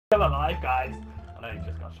alive, guys. And I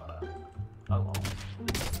just got shot at. Oh,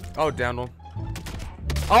 oh, down one.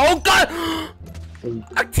 Oh god!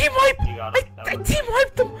 I team wiped! you got it. I team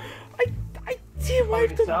wiped them! I team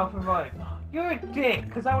wiped them! Self-revive. You're a dick,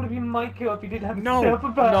 because that would have been my kill if you didn't have No,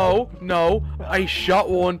 self-revive. no. I shot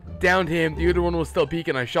one, downed him, the other one was still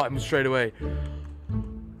peeking, I shot him straight away.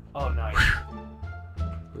 Oh, nice.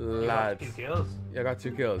 Lads. You got 2 kills. Yeah, I got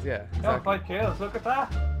 2 kills, yeah. You got Exactly. 5 kills, look at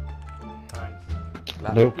that. Nice.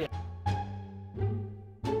 Lads. Nope. Yeah.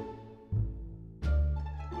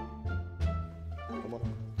 Come on.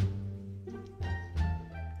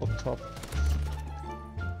 Up top.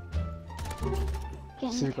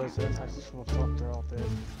 See you guys there, taxes from up top, they're all dead.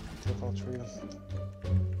 Took all 3 of them.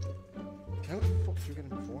 How the fuck did you get him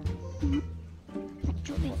before me?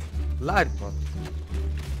 Lad,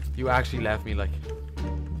 you actually left me like.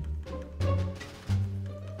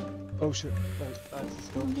 Oh shit. Right, let's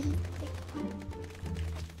go.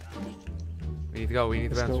 We need to go, we need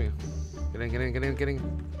to Let's bounce go. you. Get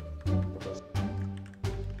in.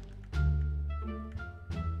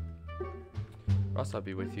 Ross, I'll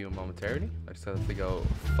be with you momentarily. I just have to go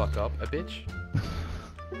fuck up a bitch.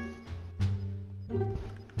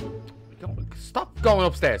 Stop going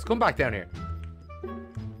upstairs. Come back down here.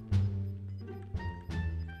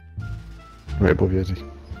 Right above you, is he?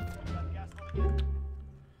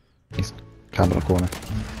 He's camping in the corner.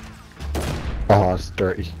 Oh, it's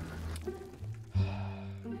dirty.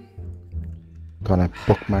 Gonna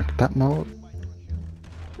bookmark that mode.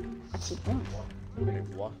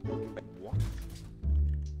 What? What?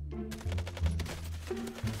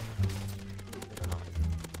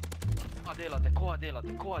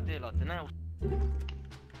 Delate, now.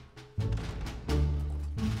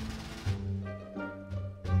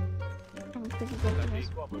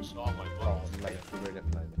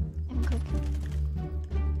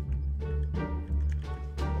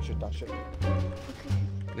 Shoot that shit.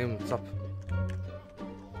 Liam, stop.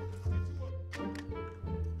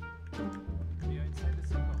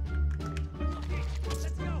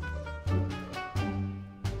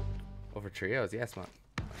 Over trios, yes, man.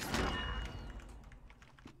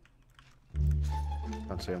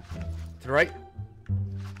 Can't see him. To the right.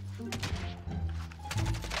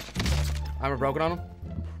 Armor broken on him.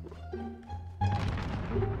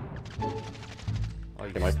 Oh,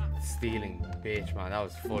 you're stealing, bitch, man. That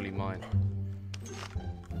was fully mine.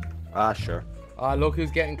 Ah, sure. Ah, look who's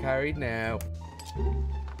getting carried now.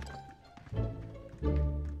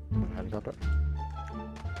 Helicopter.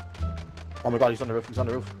 Oh my god, he's on the roof, he's on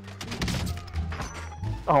the roof.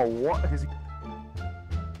 Oh, what is he?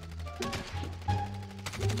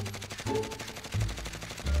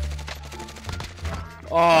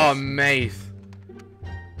 Oh, mate.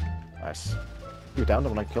 Nice. You were down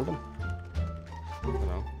there when I killed him. I don't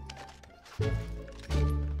know.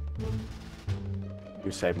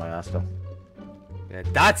 You saved my ass though. Yeah,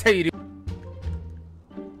 that's how you do.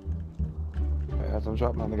 As I'm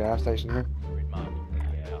dropping on the gas station here.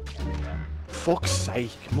 Fuck's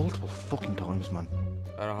sake, multiple fucking times, man.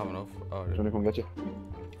 I don't have enough. Oh, Do you want to come get you?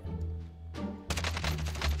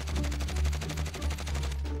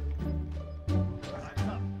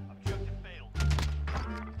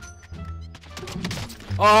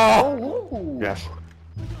 oh! Yes.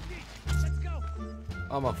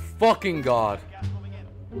 I'm a fucking god.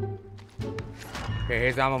 Okay,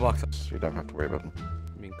 here's the ammo box. You don't have to worry about them.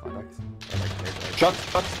 I mean contacts. Shots!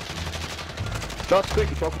 Shots, quick!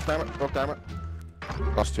 You broke the armor.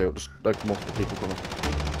 That's 2, there's like multiple people coming.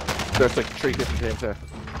 There's like 3 different teams here.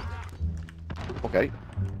 Okay.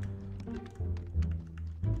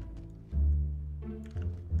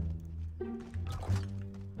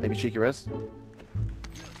 Maybe cheeky res.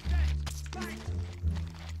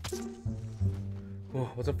 Oh,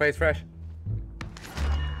 what's up, face fresh?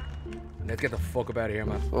 Let's get the fuck up out of here,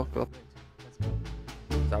 man. Fuck up.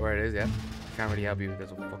 Is that where it is? Yeah. Can't really help you.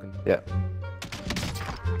 There's a fucking. Yeah.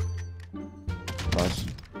 Nice.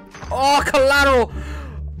 Oh, collateral!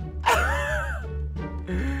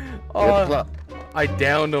 Oh, I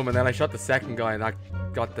downed him and then I shot the second guy and that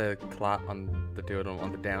got the clat on the 2 of them,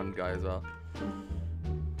 on the downed guy as well.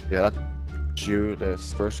 yeah, that's you, the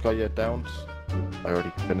first guy you downed. I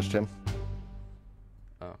already finished him.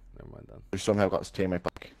 Oh, never mind then. We somehow got his teammate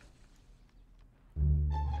back.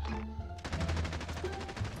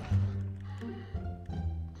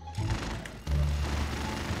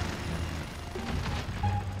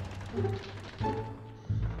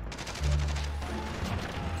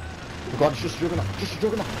 Oh god, it's just Juggernaut, just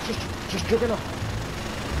Juggernaut.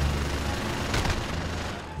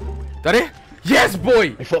 That it? Yes,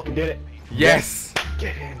 boy! I fucking did it. Yes!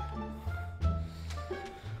 Get in.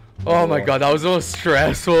 Oh my god, that was the most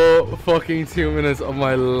stressful fucking 2 minutes of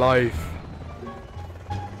my life.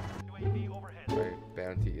 Alright,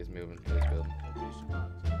 Bounty is moving to this building.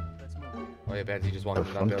 Oh yeah, Bounty just walked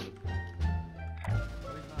into that building.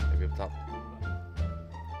 Maybe up top.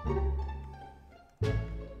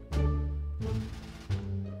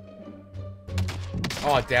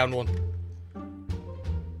 Oh, down one.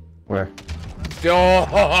 Where?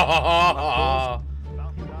 Oh!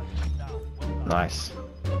 Nice.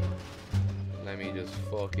 Let me just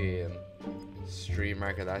fucking stream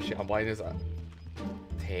market that shit. I'm buying this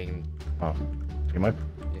thing. Oh, you might.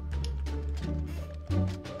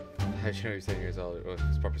 How do you know he's 10 years old? Oh,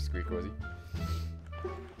 it's proper squeaker, was he?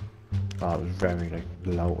 Oh, it was very like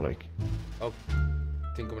low, like. Oh,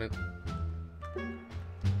 thing coming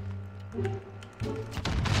in.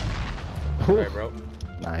 Alright, bro.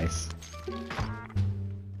 Nice.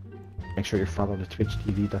 Make sure you follow the Twitch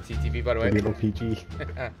TV. That's TTV, by the way. little PG.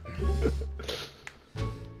 That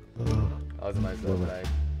was a nice little bag.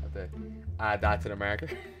 Have to add that to the marker.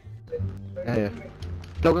 Yeah, yeah.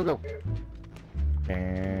 Go, go, go.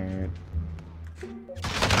 And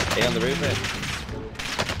Stay on the roof, mate.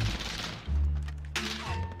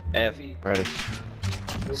 F. ready.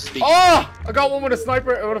 Speak. Oh! I got one with a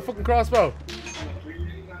sniper, with a fucking crossbow.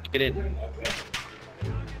 Get in.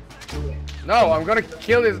 No, I'm gonna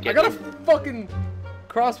kill this. I got a fucking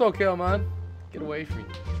crossbow kill, man. Get away from me.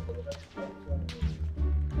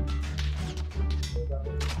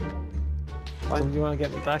 Why do you want to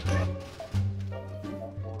get me back?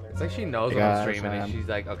 It's like she knows when I'm streaming and she's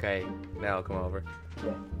like, okay, now I'll come over.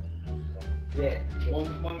 Yeah.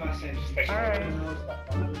 One last thing.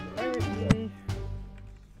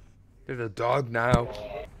 There's a dog now.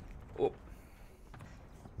 Oh.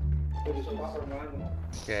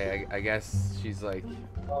 Okay, I guess she's like,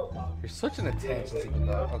 you're such an attention-seeking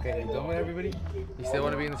dog. Okay, you done with everybody? You still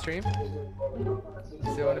want to be in the stream?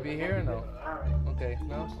 You still want to be here or no? Okay,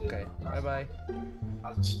 no? Okay, bye-bye.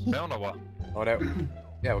 Down or what? Oh, there.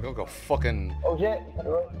 Yeah, we're gonna go fucking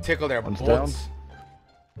tickle their One's butts.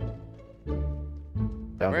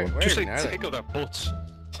 Down Where, one. where Just even like are they? tickle their butts.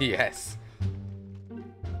 Yes.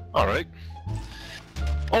 Alright.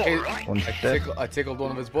 Okay, Alright. One's dead. I tickled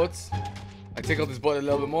one of his butts. I tickled his butt a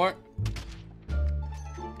little bit more.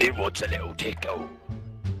 It wants a little tickle.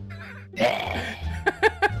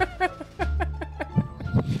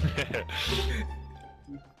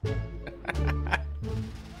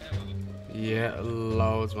 Yeah,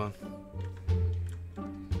 loads, man.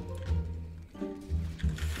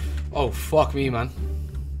 Oh, fuck me, man.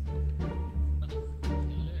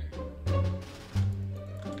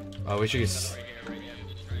 I wish you could.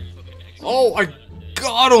 Oh, I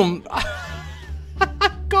got him! I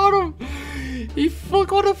got him! He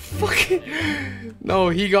what a fucking. No,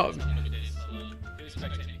 he got.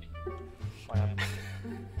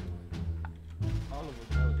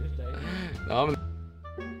 No, I'm.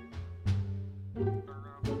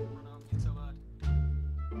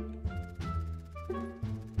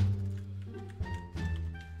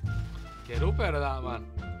 Get up out of that, man.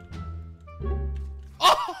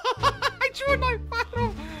 Oh! I threw a knife at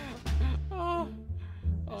him! Oh.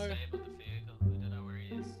 Oh, yeah.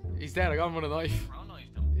 He's dead, I got him with a knife.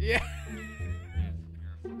 Yeah.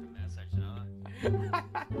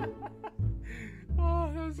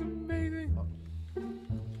 Oh, that was amazing.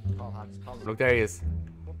 Look, there he is.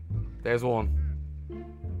 There's one.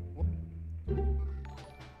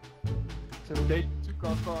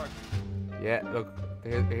 Yeah, look,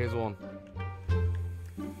 here's one.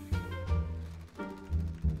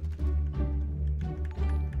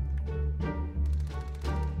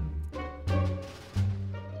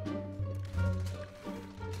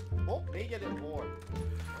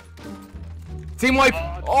 Team wipe!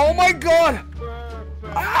 Oh my god!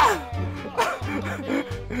 Ah!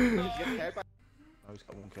 Oh, he's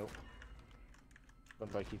got one kill. Run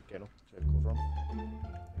by, keep getting up. So it goes wrong.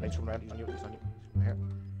 Next one round, he's on you, he's on you. He's here.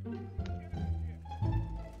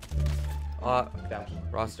 Down.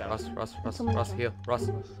 Ross, heal. Ross.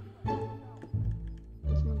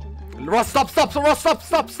 Ross, stop!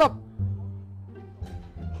 Stop!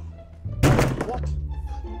 What?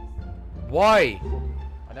 Why?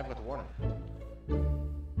 I never got the warning.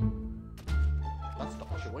 That's the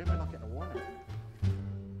issue. Why am I not getting a warning?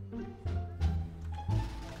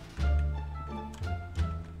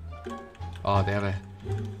 Oh, damn it.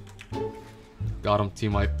 Got him,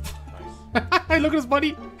 team wipe. Nice. Hey, look at his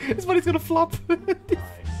buddy. His buddy's gonna flop. Nice.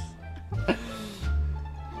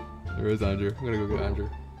 Where is Andrew? I'm gonna go get Andrew.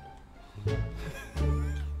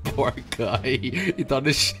 Poor guy. He thought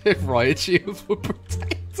his shit riot shield would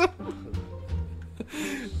protect him.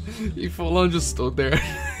 He full on just stood there.